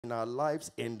in our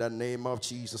lives in the name of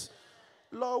Jesus.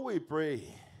 Lord, we pray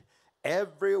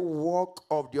every work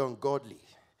of the ungodly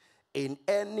in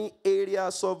any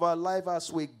areas of our life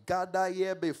as we gather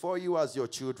here before you as your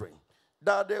children,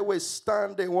 that they will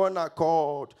stand in one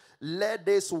accord. Let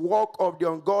this work of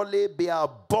the ungodly be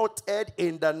aborted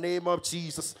in the name of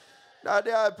Jesus.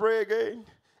 Daddy, I pray again,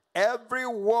 every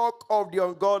work of the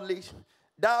ungodly,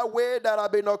 that way that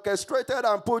have been orchestrated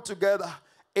and put together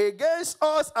against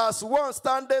us as one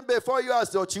standing before you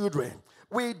as your children,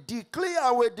 we declare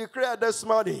and we declare this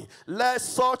morning, let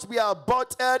such be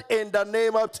aborted in the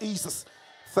name of Jesus.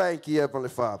 Thank you, Heavenly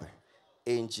Father.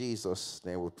 In Jesus'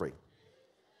 name we pray.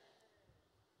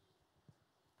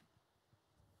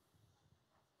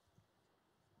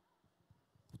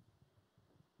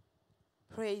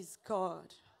 Praise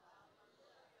God.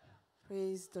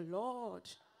 Praise the Lord.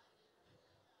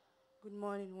 Good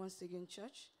morning once again,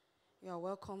 church. You are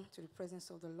welcome to the presence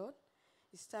of the Lord.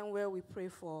 It's time where we pray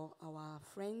for our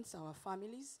friends, our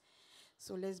families.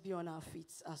 So let's be on our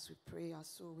feet as we pray our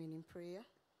soul winning prayer.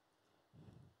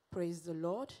 Praise the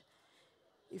Lord.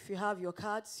 If you have your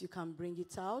cards, you can bring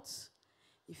it out.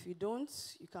 If you don't,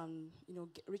 you can,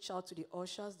 reach out to the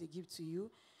ushers, they give to you.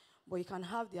 But you can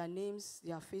have their names,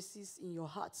 their faces in your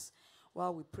hearts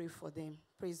while we pray for them.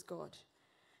 Praise God.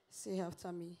 Say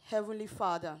after me, Heavenly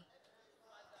Father,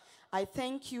 I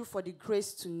thank you for the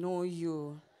grace to know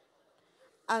you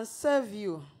and serve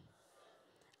you.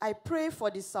 I pray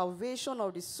for the salvation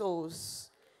of the souls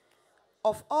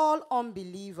of all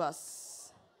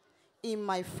unbelievers in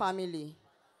my family,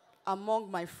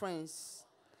 among my friends,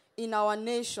 in our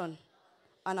nation,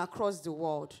 and across the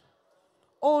world.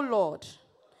 Oh Lord,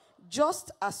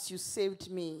 just as you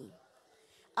saved me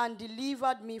and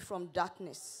delivered me from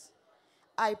darkness,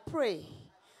 I pray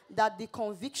that the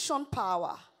conviction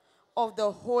power of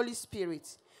the Holy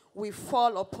Spirit will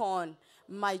fall upon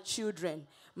my children,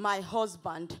 my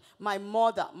husband, my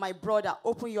mother, my brother.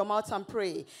 Open your mouth and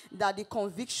pray that the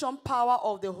conviction power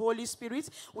of the Holy Spirit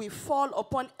will fall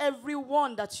upon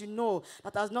everyone that you know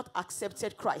that has not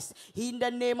accepted Christ. In the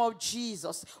name of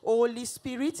Jesus, Holy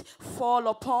Spirit, fall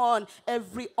upon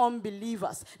every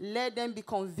unbelievers. Let them be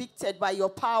convicted by your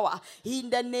power. In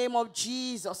the name of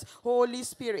Jesus, Holy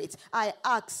Spirit, I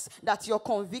ask that your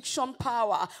conviction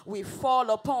power will fall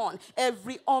upon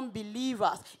every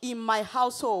unbeliever in my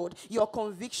household. Your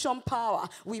conviction power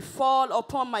will fall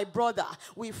upon my brother,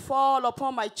 will fall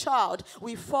upon my child,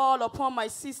 will fall upon my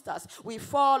sisters, will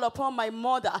fall upon my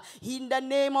mother. In the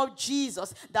name of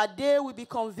Jesus, that they will be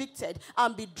convicted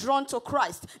and be drawn to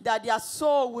Christ, that their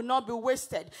soul will not be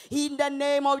wasted. In the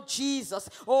name of Jesus,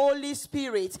 Holy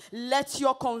Spirit, let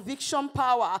your conviction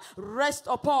power rest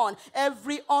upon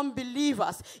every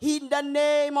unbeliever. In the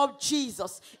name of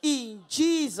Jesus, in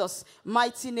Jesus'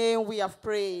 mighty name we have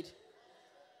prayed.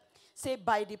 Say,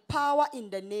 by the power in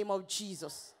the name of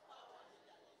Jesus,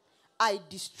 I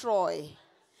destroy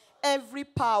every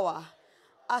power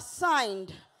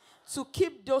assigned to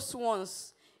keep those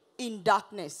ones in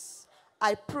darkness.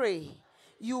 I pray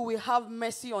you will have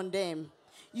mercy on them.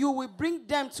 You will bring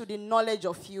them to the knowledge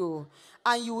of you,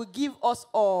 and you will give us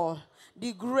all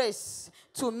the grace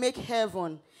to make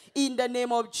heaven in the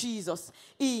name of Jesus.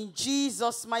 In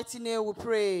Jesus' mighty name we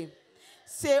pray.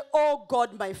 Say, oh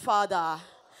God, my Father,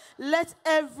 let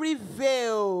every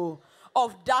veil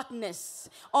of darkness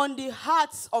on the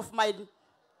hearts of my,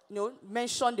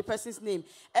 mention the person's name.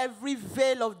 Every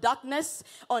veil of darkness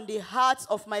on the hearts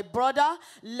of my brother,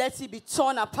 let it be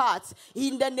torn apart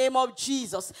in the name of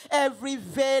Jesus. Every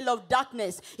veil of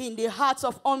darkness in the hearts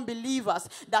of unbelievers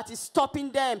that is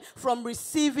stopping them from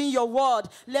receiving your word,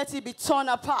 let it be torn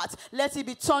apart. Let it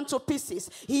be torn to pieces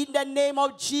in the name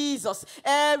of Jesus.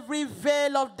 Every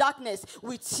veil of darkness,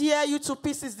 we tear you to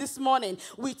pieces this morning.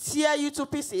 We tear you to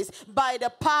pieces by the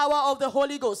power of the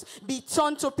Holy Ghost. Be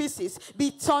torn to pieces.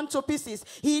 Be torn to pieces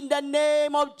in the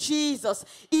name of Jesus.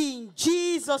 In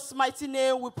Jesus' mighty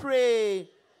name we pray.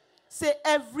 Say,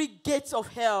 every gate of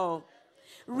hell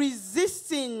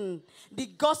resisting the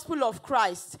gospel of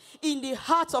Christ in the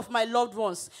heart of my loved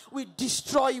ones, we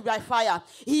destroy you by fire.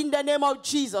 In the name of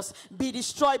Jesus, be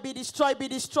destroyed, be destroyed, be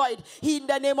destroyed. In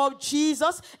the name of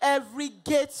Jesus, every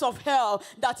gates of hell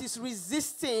that is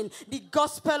resisting the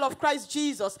gospel of Christ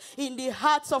Jesus in the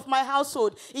hearts of my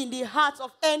household, in the hearts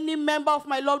of any member of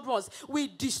my loved ones, we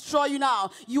destroy you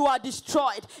now. You are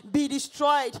destroyed. Be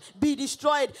destroyed, be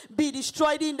destroyed, be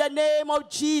destroyed in the name of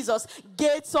Jesus.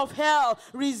 Gates of hell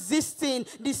resisting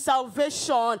the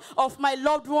salvation of my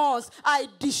loved ones, I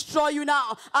destroy you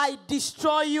now. I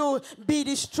destroy you. Be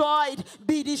destroyed.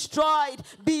 Be destroyed.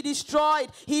 Be destroyed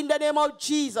in the name of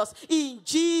Jesus. In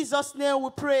Jesus' name we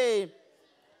pray.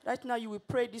 Right now, you will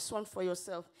pray this one for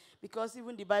yourself. Because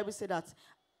even the Bible said that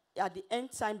at the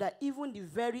end time that even the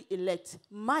very elect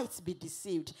might be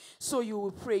deceived. So you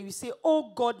will pray. You say,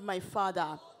 oh God, my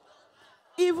Father,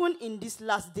 even in these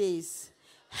last days,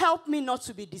 help me not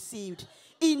to be deceived.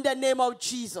 In the name of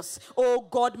Jesus. Oh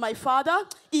God, my Father,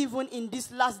 even in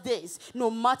these last days, no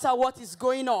matter what is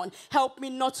going on, help me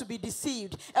not to be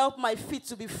deceived. Help my feet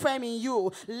to be firm in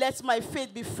you. Let my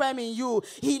faith be firm in you.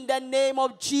 In the name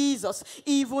of Jesus.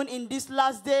 Even in these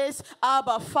last days,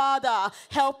 Abba, Father,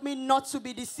 help me not to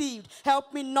be deceived.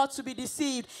 Help me not to be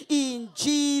deceived. In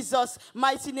Jesus'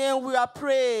 mighty name we are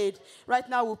prayed. Right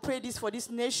now we'll pray this for this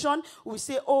nation. We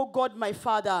say, oh God, my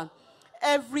Father,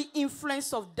 every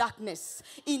influence of darkness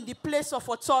in the place of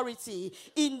authority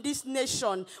in this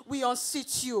nation, we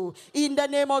unseat you. In the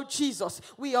name of Jesus,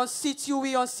 we unseat you,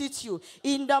 we unseat you.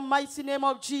 In the mighty name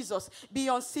of Jesus, be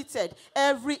unseated.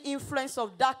 Every influence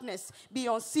of darkness, be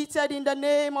unseated in the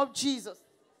name of Jesus.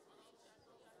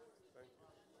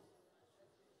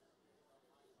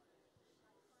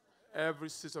 Every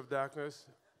seat of darkness,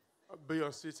 be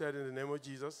unseated in the name of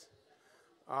Jesus.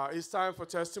 It's time for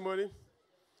testimony.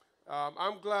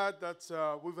 I'm glad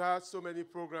that we've had so many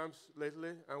programs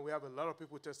lately, and we have a lot of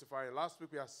people testifying. Last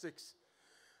week we had 6.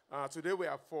 Today we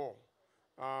have 4.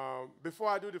 Before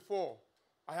I do the 4,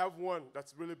 I have one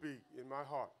that's really big in my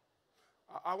heart.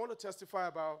 I want to testify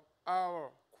about our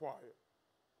choir.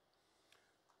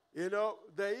 You know,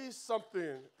 there is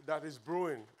something that is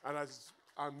brewing and is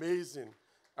amazing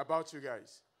about you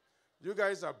guys. You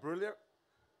guys are brilliant,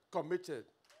 committed,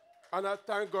 and I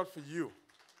thank God for you.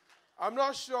 I'm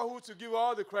not sure who to give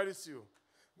all the credit to.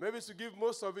 Maybe to give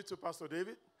most of it to Pastor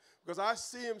David, because I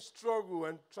see him struggle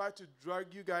and try to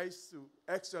drag you guys to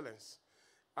excellence.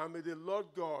 And may the Lord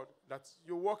God that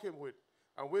you're working with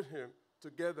and with him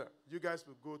together, you guys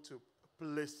will go to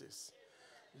places.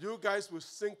 You guys will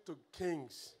sing to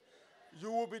kings.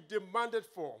 You will be demanded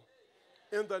for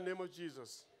in the name of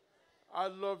Jesus. I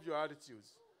love your attitudes.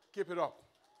 Keep it up.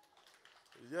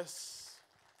 Yes.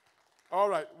 All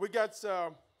right, we got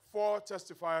 4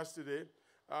 testifiers today.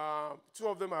 2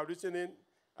 of them are written in,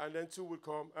 and then 2 will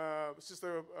come.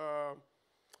 Sister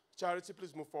Charity,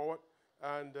 please move forward.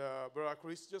 And Brother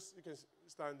Chris, just you can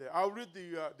stand there. I'll read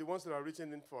the ones that are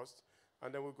written in first,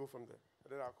 and then we'll go from there.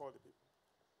 And then I'll call the people.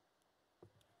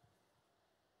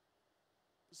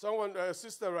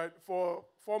 Sister, right, for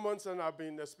 4 months and I've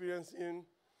been experiencing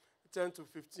 10 to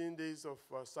 15 days of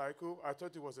cycle. I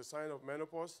thought it was a sign of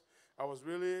menopause. I was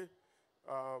really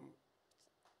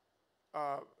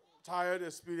tired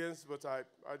experience, but I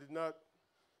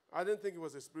didn't think it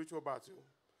was a spiritual battle.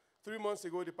 3 months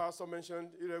ago, the pastor mentioned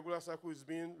irregular cycle is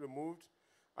being removed.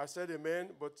 I said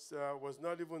amen, but was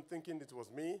not even thinking it was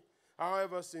me.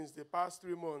 However, since the past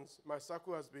 3 months, my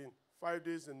cycle has been 5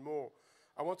 days and more.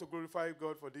 I want to glorify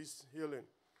God for this healing.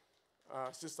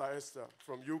 Sister Esther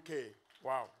from UK.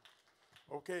 Wow.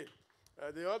 Okay.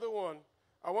 The other one,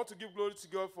 I want to give glory to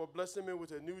God for blessing me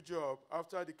with a new job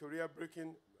after the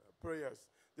career-breaking prayers.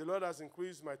 The Lord has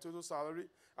increased my total salary.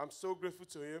 I'm so grateful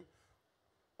to him.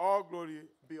 All glory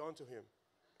be unto him.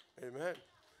 Amen.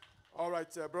 All right,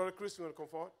 Brother Chris, you want to come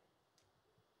forward?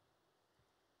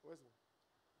 Where's he?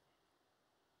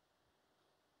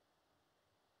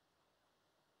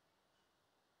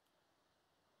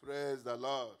 Praise the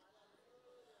Lord.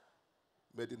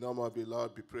 May the name of the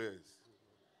Lord be praised.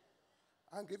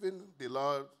 I'm giving the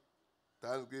Lord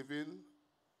thanksgiving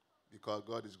because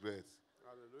God is great.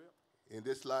 Hallelujah. In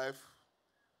this life,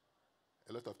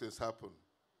 a lot of things happen.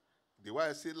 The way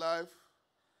I see life,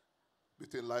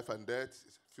 between life and death,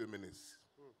 is a few minutes.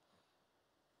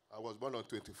 I was born on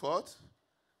 24th,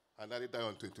 and I died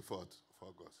on 24th of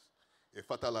August. A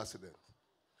fatal accident.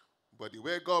 But the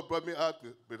way God brought me out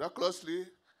miraculously,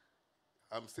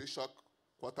 I'm still shocked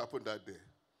what happened that day.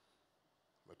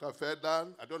 But I fell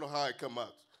down. I don't know how I came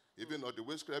out. Even though the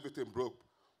windscreen, everything broke,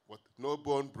 but no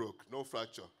bone broke, no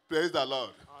fracture. Praise the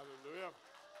Lord. Hallelujah.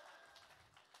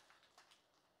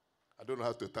 I don't know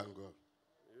how to thank God.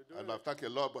 And I thank a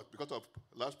lot, but because of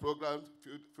last program,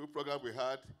 few programs we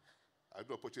had, I had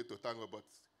no opportunity to thank God, but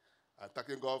I'm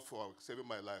thanking God for saving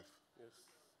my life. Yes.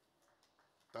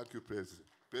 Thank you, praise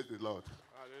the Lord.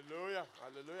 Hallelujah.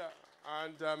 Hallelujah.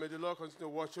 And may the Lord continue to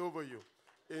watch over you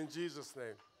in Jesus'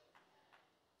 name.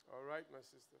 All right, my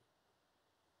sister.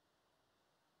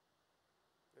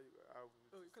 There you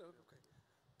go. Okay.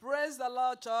 Praise the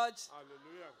Lord, church.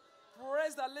 Hallelujah.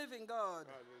 Praise the living God.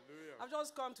 Hallelujah. I've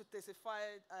just come to testify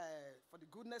for the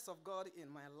goodness of God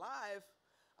in my life.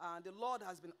 And the Lord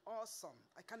has been awesome.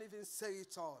 I can't even say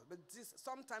it all. But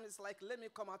sometimes it's like, let me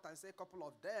come out and say a couple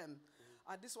of them.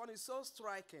 And this one is so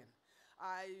striking.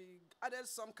 I added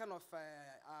some kind of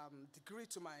degree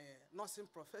to my nursing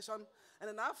profession, and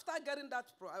then after getting that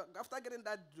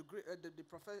degree,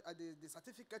 the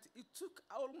certificate, it took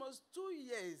almost 2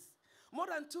 years, more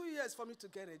than 2 years for me to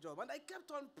get a job, and I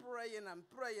kept on praying and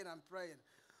praying and praying.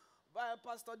 But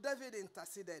Pastor David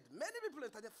interceded. Many people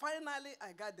interceded. Finally,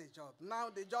 I got the job. Now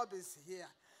the job is here.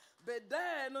 But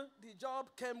then the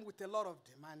job came with a lot of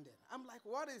demanding. I'm like,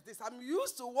 what is this? I'm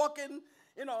used to working,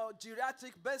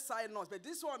 geriatric bedside nurse. But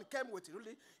this one came with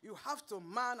really, you have to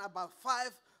man about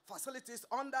 5 facilities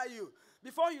under you.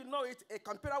 Before you know it, a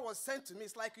computer was sent to me.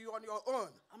 It's like you're on your own.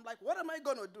 I'm like, what am I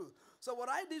going to do? So what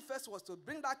I did first was to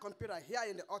bring that computer here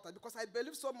in the altar because I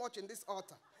believe so much in this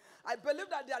altar. I believe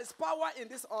that there is power in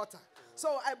this altar.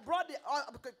 So I brought the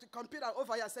computer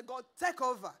over here. I said, God, take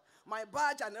over. My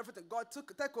badge and everything, God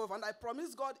take over. And I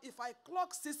promised God, if I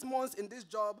clock 6 months in this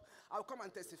job, I'll come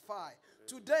and testify.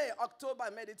 Today, October,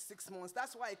 I made it 6 months.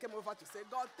 That's why I came over to say,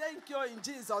 God, thank you in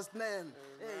Jesus' name.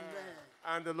 Amen.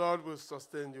 And the Lord will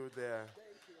sustain you there.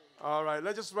 All right,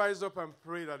 let's just rise up and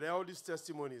pray that all these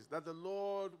testimonies, that the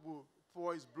Lord will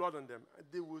pour his blood on them.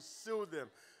 They will seal them.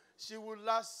 She will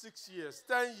last 6 years,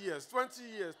 10 years, 20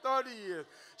 years, 30 years.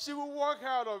 She will walk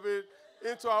out of it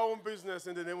into her own business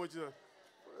in the name of Jesus.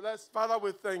 Father,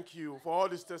 we thank you for all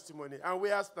this testimony. And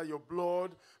we ask that your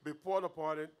blood be poured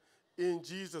upon it in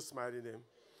Jesus' mighty name.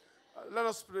 Let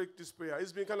us pray this prayer.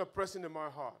 It's been kind of pressing in my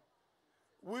heart.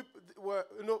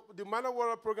 The Man of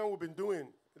Water program we've been doing,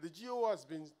 the GO has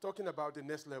been talking about the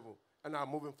next level and are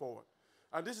moving forward.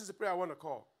 And this is the prayer I want to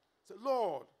call. Say,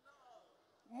 Lord,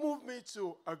 move me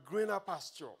to a greener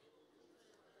pasture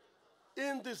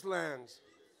in this land.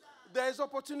 There is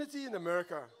opportunity in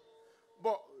America,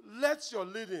 but let your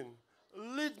leading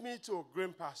lead me to a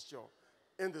green pasture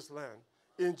in this land.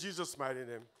 In Jesus' mighty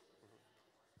name.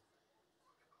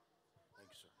 Thank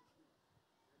you, sir.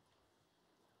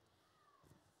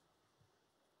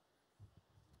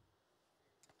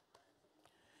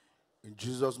 In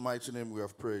Jesus' mighty name we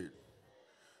have prayed.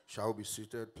 Shall we be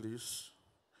seated, please?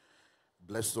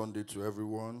 Blessed Sunday to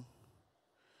everyone.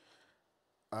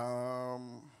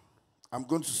 I'm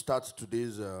going to start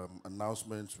today's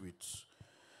announcement with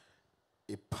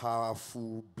a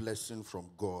powerful blessing from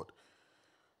God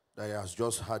that He has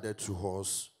just added to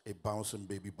us, a bouncing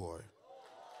baby boy.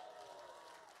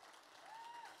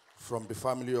 From the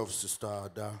family of Sister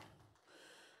Ada.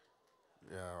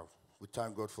 Yeah, we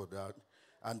thank God for that.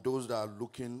 And those that are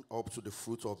looking up to the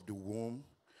fruit of the womb,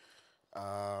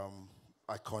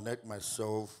 I connect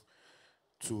myself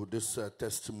to this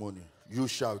testimony. You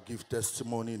shall give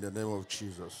testimony in the name of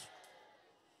Jesus.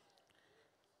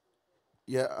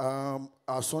 Yeah,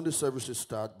 our Sunday services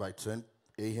start by 10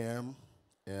 a.m.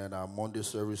 and our Monday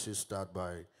services start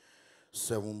by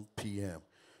 7 p.m.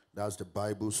 That's the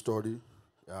Bible study.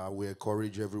 We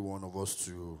encourage every one of us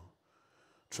to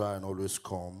try and always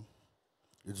come.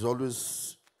 It's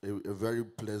always a very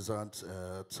pleasant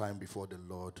time before the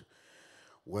Lord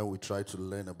when we try to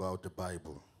learn about the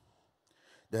Bible.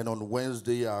 Then on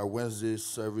Wednesday, our Wednesday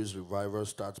service revival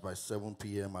starts by 7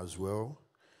 p.m. as well.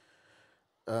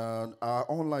 And our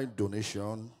online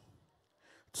donation,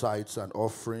 tithes and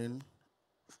offering,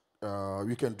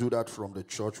 you can do that from the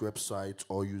church website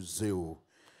or use Zelle.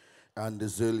 And the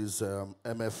Zelle is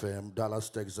MFM, Dallas,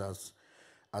 Texas,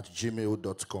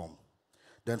 @gmail.com.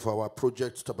 Then for our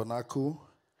Project Tabernacle,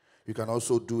 you can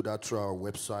also do that through our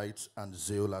website and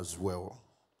Zelle as well.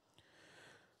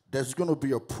 There's going to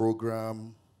be a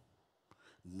program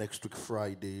next week,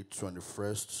 Friday,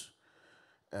 21st,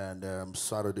 and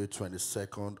Saturday,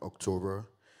 22nd October.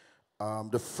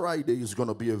 The Friday is going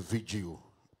to be a vigil,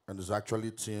 and it's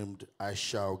actually themed, I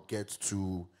Shall Get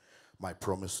to My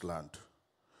Promised Land.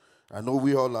 I know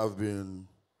we all have been,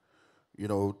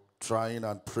 trying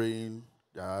and praying.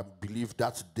 I believe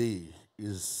that day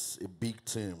is a big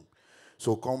theme.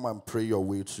 So come and pray your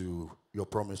way to your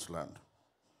promised land.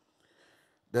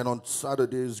 Then on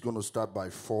Saturday, it's going to start by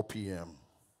 4 p.m.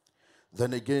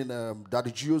 Then again,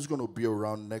 Daddy Gio is going to be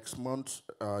around next month,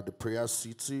 the Prayer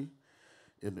City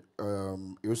in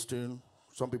Houston.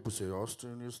 Some people say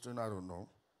Austin, Houston, I don't know.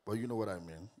 But you know what I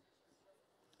mean.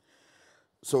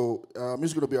 So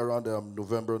he's going to be around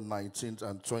November 19th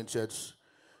and 20th,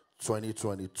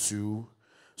 2022.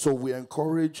 So we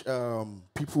encourage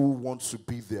people who want to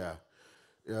be there.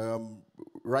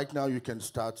 Right now, you can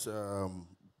start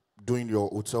doing your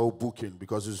hotel booking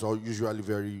because it's all usually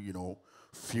very,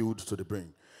 filled to the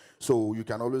brim. So you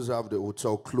can always have the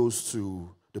hotel close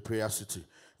to the Prayer City.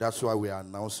 That's why we are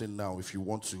announcing now if you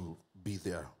want to be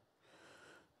there.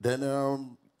 Then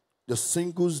the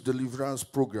Singles Deliverance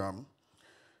Program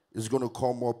is going to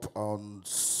come up on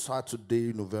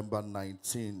Saturday, November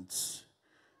 19th,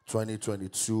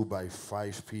 2022 by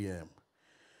 5 p.m.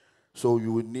 So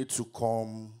you will need to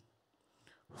come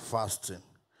fasting.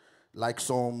 Like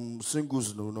some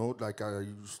singles, like I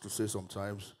used to say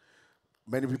sometimes,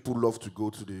 many people love to go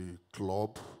to the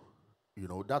club.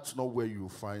 That's not where you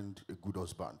find a good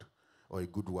husband or a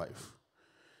good wife.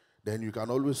 Then you can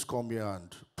always come here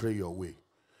and pray your way.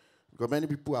 Because many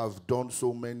people have done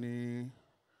so many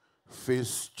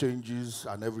face changes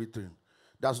and everything.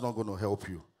 That's not going to help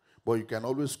you. But you can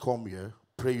always come here,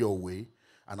 pray your way,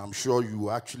 and I'm sure you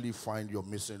will actually find your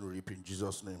missing rib in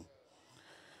Jesus' name.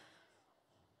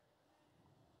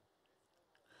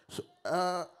 So,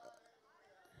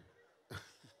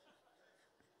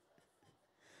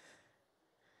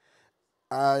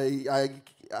 I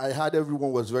heard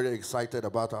everyone was very excited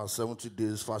about our 70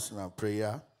 days fasting and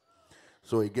prayer.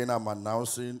 So again, I'm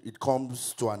announcing it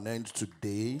comes to an end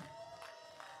today.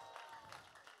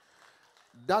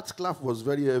 That clap was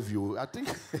very heavy. I think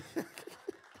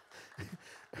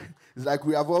it's like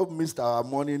we have all missed our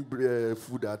morning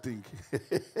food, I think.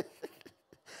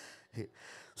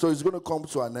 So it's going to come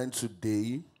to an end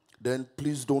today. Then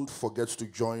please don't forget to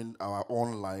join our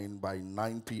online by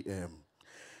 9 p.m.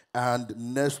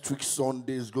 And next week,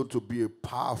 Sunday, is going to be a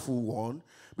powerful one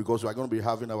because we're going to be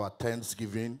having our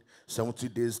Thanksgiving, 70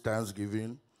 days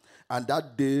Thanksgiving. And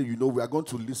that day, we are going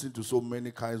to listen to so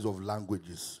many kinds of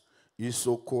languages.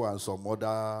 Isoko and some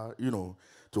other,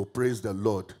 to praise the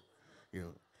Lord.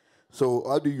 So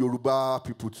all the Yoruba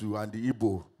people too and the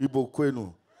Igbo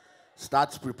Kwenu,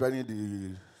 start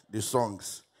preparing the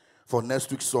songs for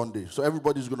next week Sunday. So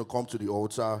everybody's going to come to the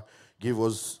altar, give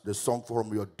us the song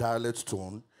from your dialect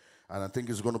tone, and I think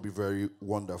it's going to be very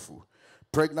wonderful.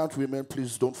 Pregnant women,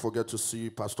 please don't forget to see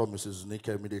Pastor Mrs.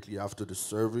 Nika immediately after the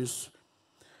service.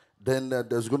 Then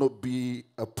there's going to be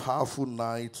a powerful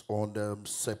night on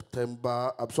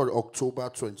October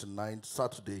 29th,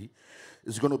 Saturday.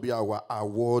 It's going to be our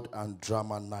award and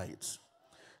drama night.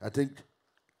 I think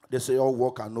they say all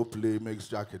work and no play makes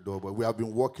Jack a dog, but we have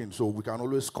been working, so we can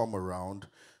always come around,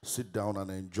 sit down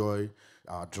and enjoy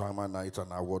our drama night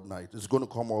and award night. It's going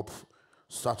to come up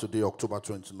Saturday, October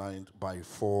 29th by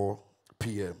 4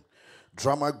 p.m.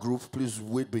 Drama group, please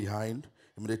wait behind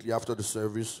immediately after the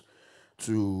service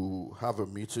to have a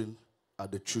meeting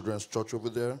at the children's church over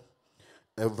there.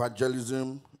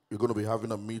 Evangelism, you're going to be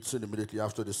having a meeting immediately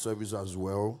after the service as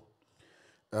well.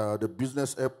 The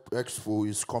Business Expo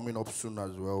is coming up soon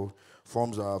as well.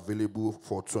 Forms are available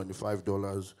for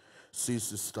 $25. See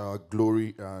Sister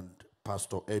Glory and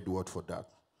Pastor Edward for that.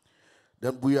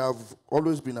 Then we have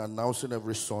always been announcing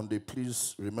every Sunday,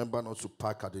 please remember not to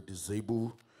park at the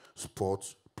disabled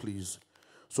spot, please.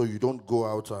 So you don't go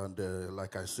out and,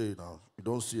 like I say now, you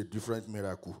don't see a different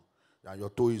miracle. And your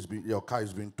car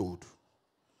is being towed.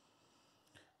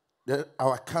 Then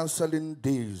our counseling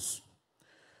days.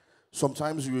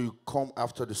 Sometimes you come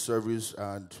after the service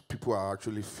and people are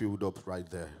actually filled up right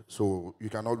there. So you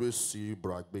can always see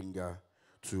Brad Benga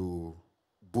to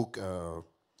book a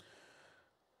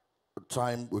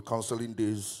time with counseling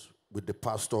days with the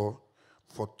pastor.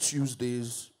 For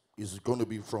Tuesdays, it's going to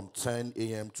be from 10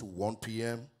 a.m. to 1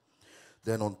 p.m.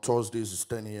 Then on Thursdays, it's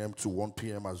 10 a.m. to 1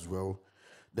 p.m. as well.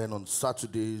 Then on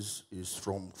Saturdays, it's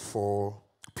from 4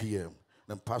 p.m.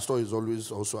 Then pastor is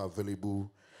always also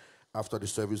available after the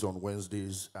service on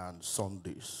Wednesdays and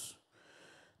Sundays.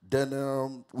 Then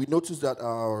we noticed that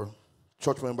our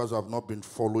church members have not been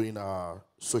following our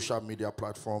social media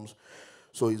platforms.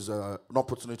 So it's an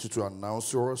opportunity to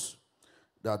announce to us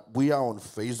that we are on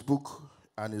Facebook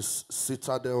and it's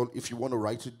Citadel. If you want to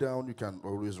write it down, you can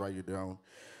always write it down.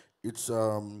 It's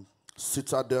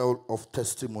Citadel of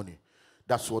Testimony.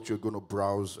 That's what you're going to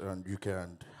browse and you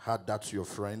can add that to your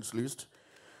friends list.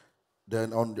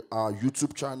 Then on our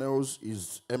YouTube channels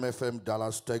is MFM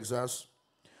Dallas, Texas.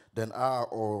 Then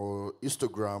our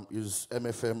Instagram is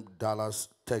MFM Dallas,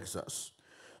 Texas.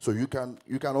 So you can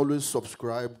always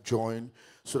subscribe, join,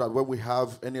 so that when we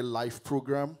have any live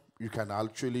program, you can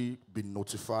actually be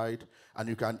notified and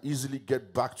you can easily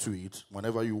get back to it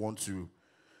whenever you want to.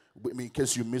 I mean, in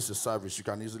case you miss a service, you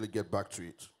can easily get back to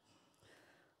it.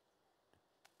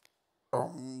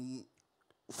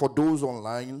 For those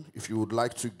online, if you would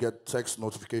like to get text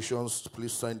notifications,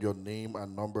 please send your name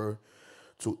and number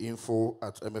to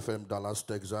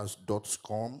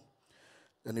info@mfmdallastexas.com.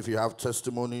 And if you have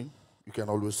testimony, you can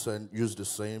always use the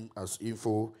same as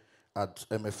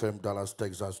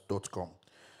info@mfmdallastexas.com.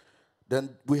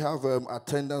 Then we have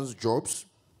attendance jobs.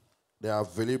 They are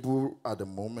available at the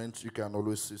moment. You can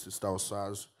always see Sister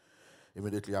Osaz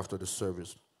immediately after the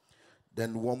service.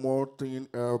 Then one more thing,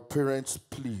 parents,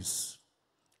 please,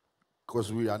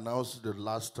 because we announced the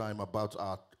last time about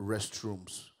our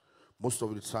restrooms. Most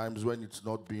of the times when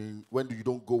you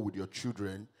don't go with your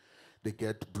children, they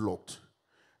get blocked.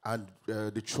 And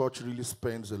the church really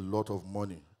spends a lot of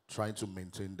money trying to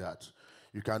maintain that.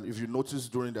 If you notice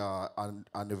during the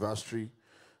anniversary,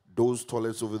 those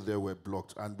toilets over there were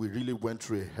blocked, and we really went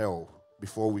through a hell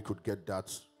before we could get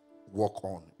that work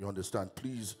on. You understand?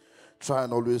 Please try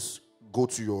and always go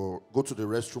to the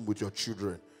restroom with your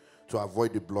children to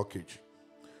avoid the blockage.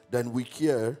 Then week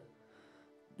here,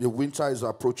 the winter is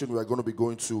approaching. We are going to be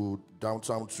going to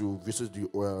downtown to visit the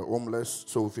homeless.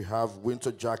 So if you have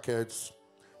winter jackets,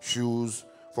 shoes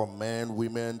for men,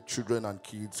 women, children, and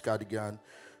kids, cardigan,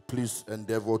 please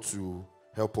endeavor to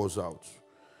help us out.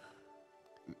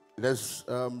 Let's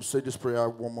say this prayer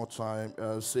one more time.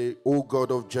 Say, "O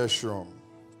God of Jeshurun."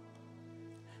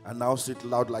 And now say it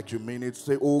loud like you mean it.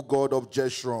 Say, "O God of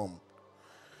Jeshurun,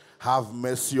 have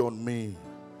mercy on me.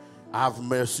 Have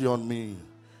mercy on me.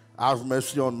 Have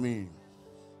mercy on me."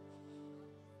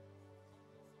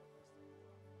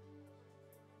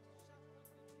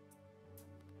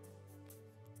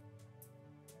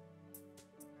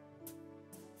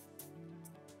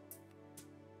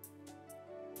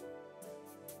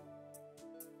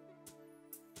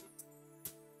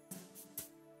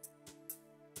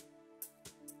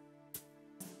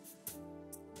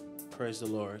 Praise the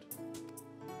Lord.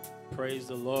 Praise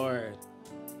the Lord.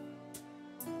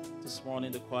 This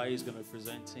morning, the choir is going to be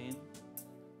presenting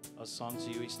a song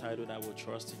to you. It's titled, "I Will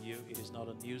Trust in You." It is not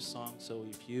a new song, so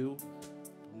if you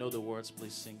know the words,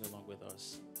 please sing along with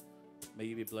us. May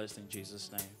you be blessed in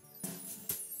Jesus' name.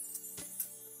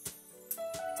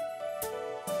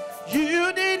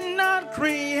 You did not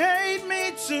create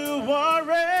me to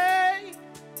worry.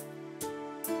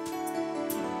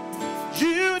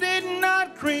 You did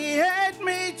not create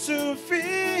me to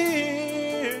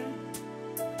fear.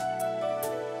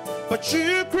 But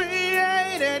you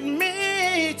created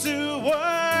me to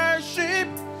worship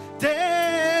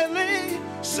daily.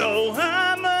 So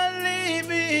I'ma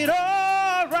leave it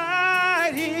all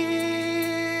right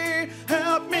here.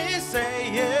 Help me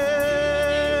say yeah.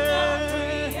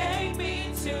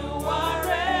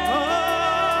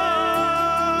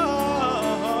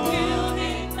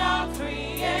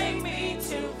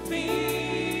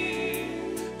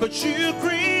 But you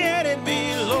create